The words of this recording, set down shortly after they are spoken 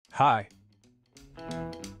Hi!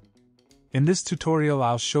 In this tutorial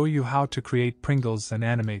I'll show you how to create Pringles and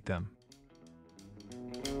animate them.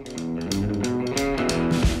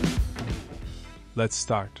 Let's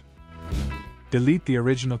start. Delete the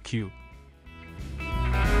original cube.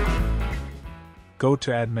 Go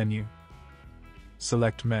to Add menu.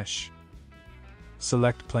 Select Mesh.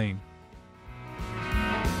 Select Plane.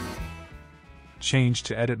 Change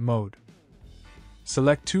to Edit mode.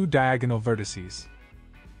 Select two diagonal vertices.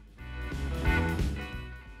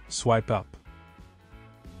 Swipe up.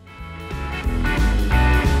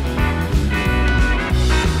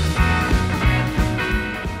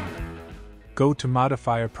 Go to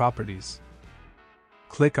Modifier Properties.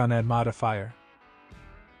 Click on Add Modifier.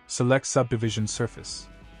 Select Subdivision Surface.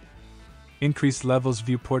 Increase Levels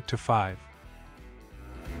Viewport to 5.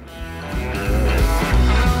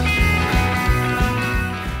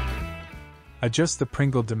 Adjust the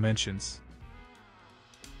Pringle dimensions.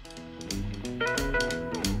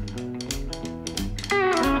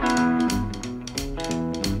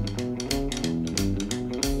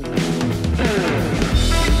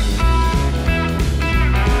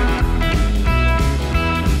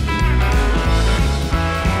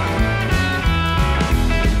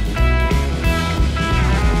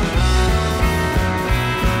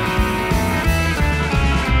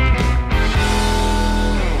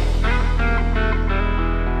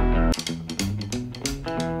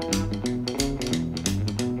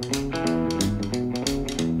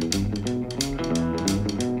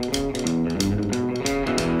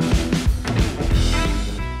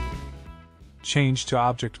 Change to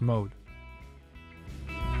Object Mode.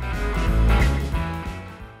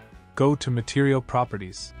 Go to Material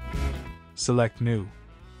Properties. Select New.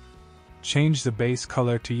 Change the base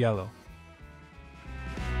color to yellow.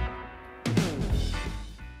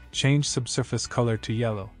 Change subsurface color to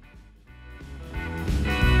yellow.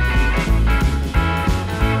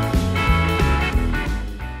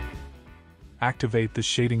 Activate the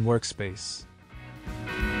shading workspace.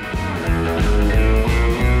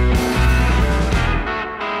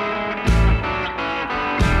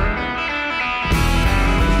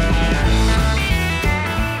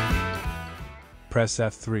 Press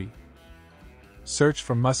F3. Search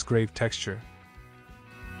for Musgrave texture.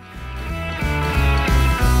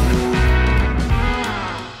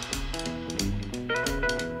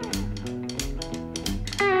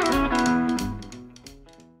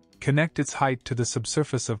 Connect its height to the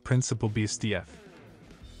subsurface of principal BSDF.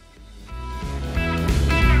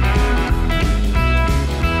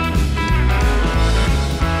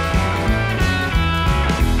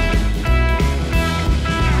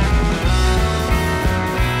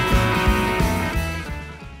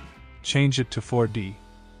 Change it to 4D.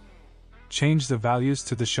 Change the values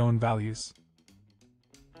to the shown values.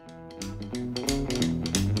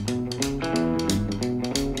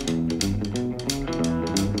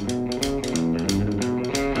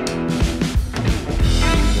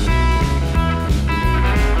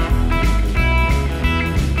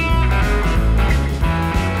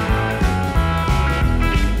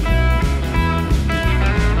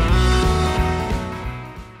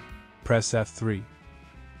 Press F3.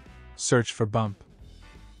 Search for bump.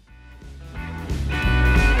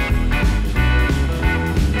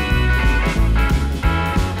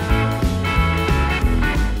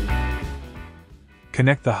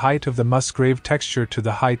 Connect the height of the Musgrave texture to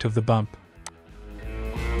the height of the bump.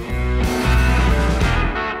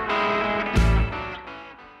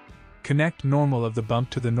 Connect normal of the bump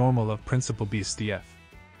to the normal of principal BSDF.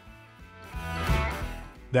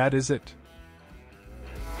 That is it.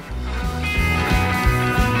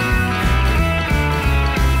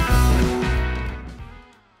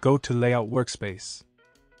 Go to Layout Workspace.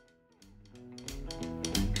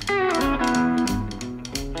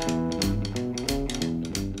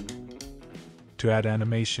 To add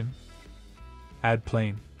animation, add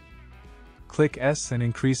plane. Click S and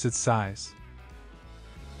increase its size.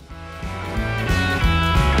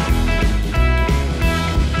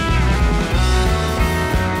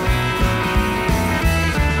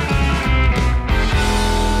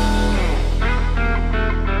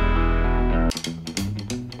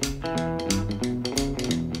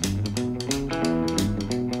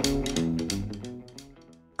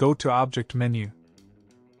 Go to Object menu.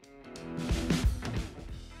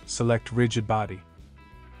 Select Rigid Body.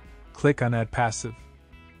 Click on Add Passive.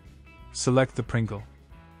 Select the Pringle.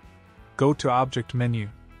 Go to Object menu.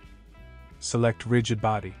 Select Rigid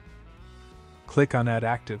Body. Click on Add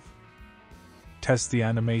Active. Test the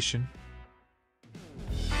animation.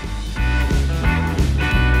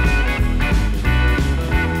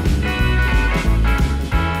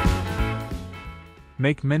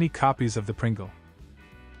 Make many copies of the Pringle.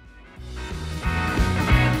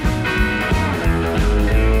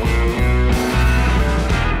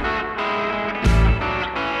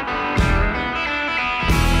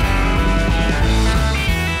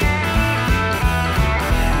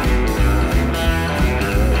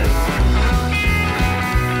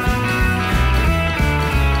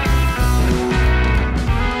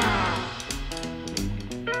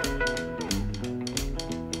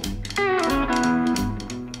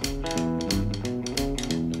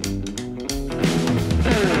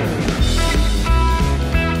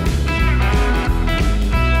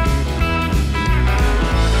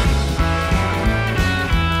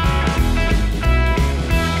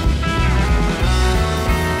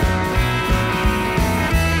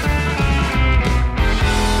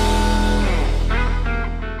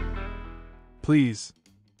 Please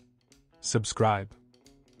subscribe,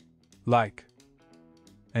 like,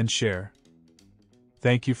 and share.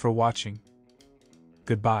 Thank you for watching.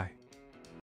 Goodbye.